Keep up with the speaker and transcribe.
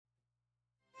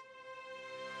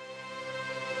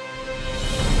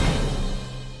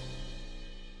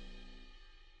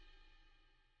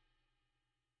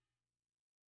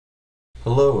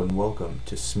Hello and welcome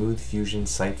to Smooth Fusion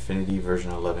Sitefinity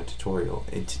version 11 tutorial.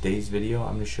 In today's video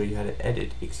I'm going to show you how to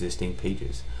edit existing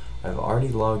pages. I've already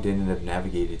logged in and have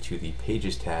navigated to the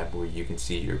Pages tab where you can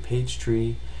see your page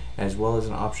tree as well as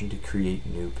an option to create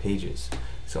new pages.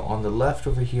 So on the left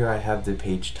over here I have the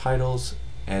page titles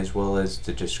as well as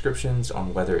the descriptions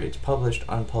on whether it's published,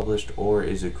 unpublished, or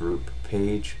is a group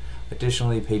page.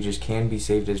 Additionally, pages can be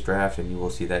saved as draft and you will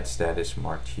see that status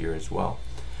marked here as well.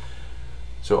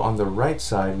 So on the right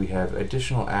side we have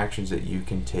additional actions that you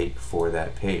can take for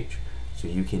that page. So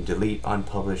you can delete,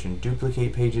 unpublish, and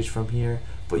duplicate pages from here,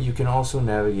 but you can also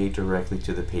navigate directly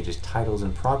to the page's titles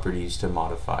and properties to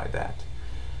modify that.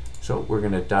 So we're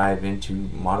going to dive into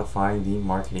modifying the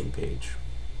marketing page.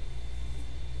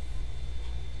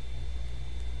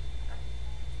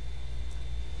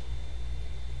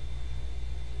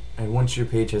 And once your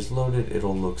page has loaded,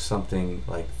 it'll look something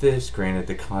like this. Granted,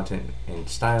 the content and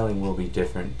styling will be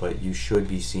different, but you should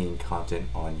be seeing content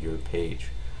on your page.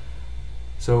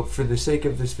 So for the sake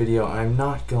of this video, I'm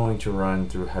not going to run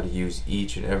through how to use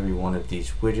each and every one of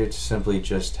these widgets, simply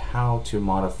just how to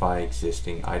modify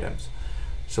existing items.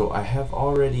 So I have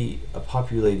already a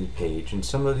populated page, and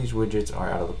some of these widgets are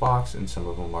out of the box and some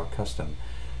of them are custom.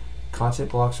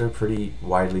 Content blocks are pretty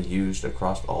widely used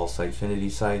across all Sitefinity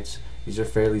sites. These are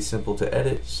fairly simple to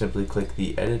edit. Simply click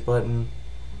the edit button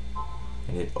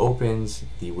and it opens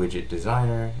the widget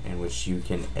designer in which you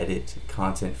can edit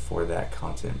content for that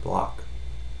content block.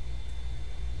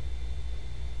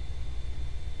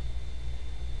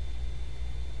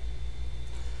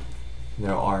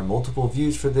 There are multiple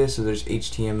views for this, so there's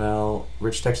HTML,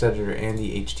 rich text editor, and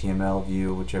the HTML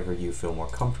view, whichever you feel more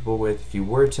comfortable with. If you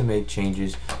were to make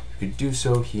changes, you could do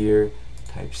so here.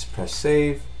 Press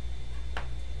save.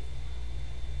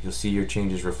 You'll see your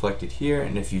changes reflected here,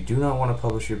 and if you do not want to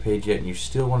publish your page yet and you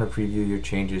still want to preview your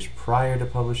changes prior to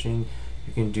publishing,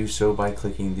 you can do so by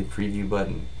clicking the preview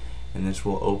button, and this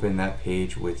will open that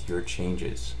page with your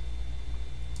changes.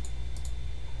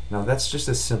 Now that's just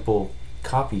a simple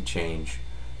copy change.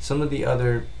 Some of the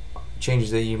other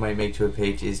changes that you might make to a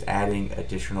page is adding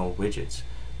additional widgets.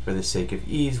 For the sake of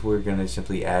ease, we're going to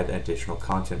simply add additional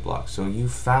content blocks. So you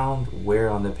found where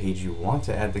on the page you want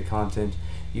to add the content.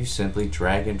 You simply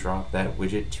drag and drop that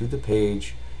widget to the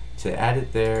page to add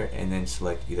it there, and then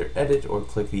select either edit or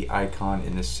click the icon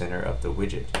in the center of the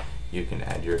widget. You can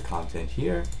add your content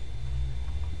here,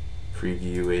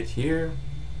 preview it here,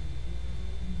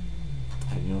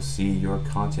 and you'll see your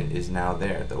content is now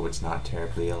there, though it's not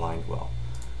terribly aligned well.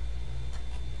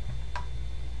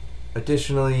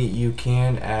 Additionally, you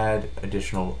can add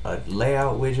additional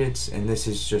layout widgets, and this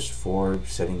is just for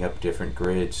setting up different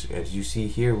grids. As you see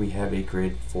here, we have a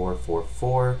grid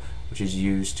 444, which is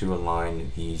used to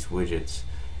align these widgets.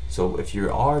 So if you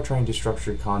are trying to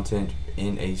structure content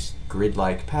in a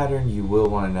grid-like pattern, you will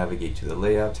want to navigate to the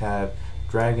Layout tab,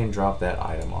 drag and drop that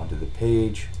item onto the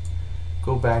page,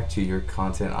 go back to your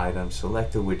content item,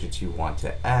 select the widgets you want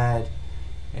to add,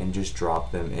 and just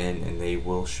drop them in, and they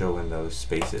will show in those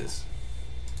spaces.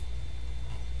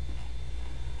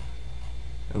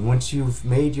 And once you've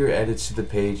made your edits to the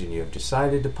page and you have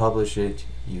decided to publish it,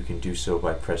 you can do so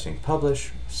by pressing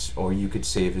publish, or you could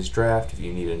save as draft if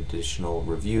you need additional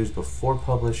reviews before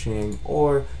publishing,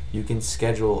 or you can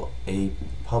schedule a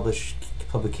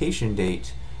publication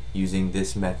date using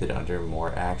this method under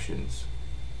more actions.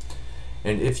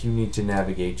 And if you need to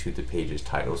navigate to the page's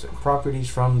titles and properties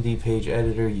from the page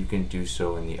editor, you can do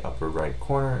so in the upper right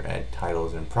corner at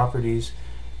titles and properties,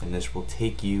 and this will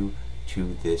take you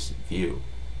to this view.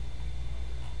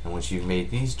 And once you've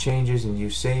made these changes and you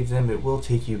save them, it will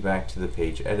take you back to the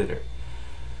page editor.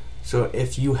 So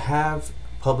if you have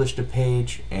published a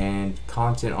page and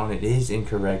content on it is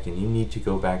incorrect and you need to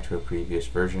go back to a previous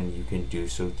version, you can do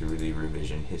so through the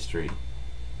revision history.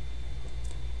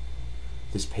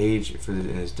 This page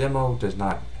in this demo does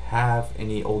not have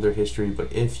any older history,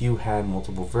 but if you had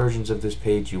multiple versions of this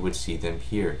page, you would see them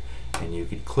here. And you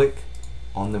could click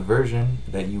on the version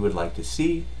that you would like to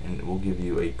see, and it will give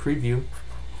you a preview.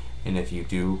 And if you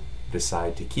do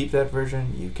decide to keep that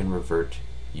version, you can revert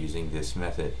using this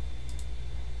method.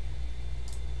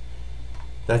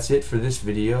 That's it for this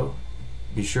video.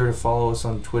 Be sure to follow us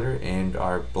on Twitter and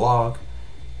our blog.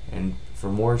 And for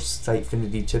more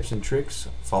Sitefinity tips and tricks,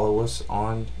 follow us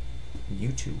on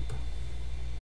YouTube.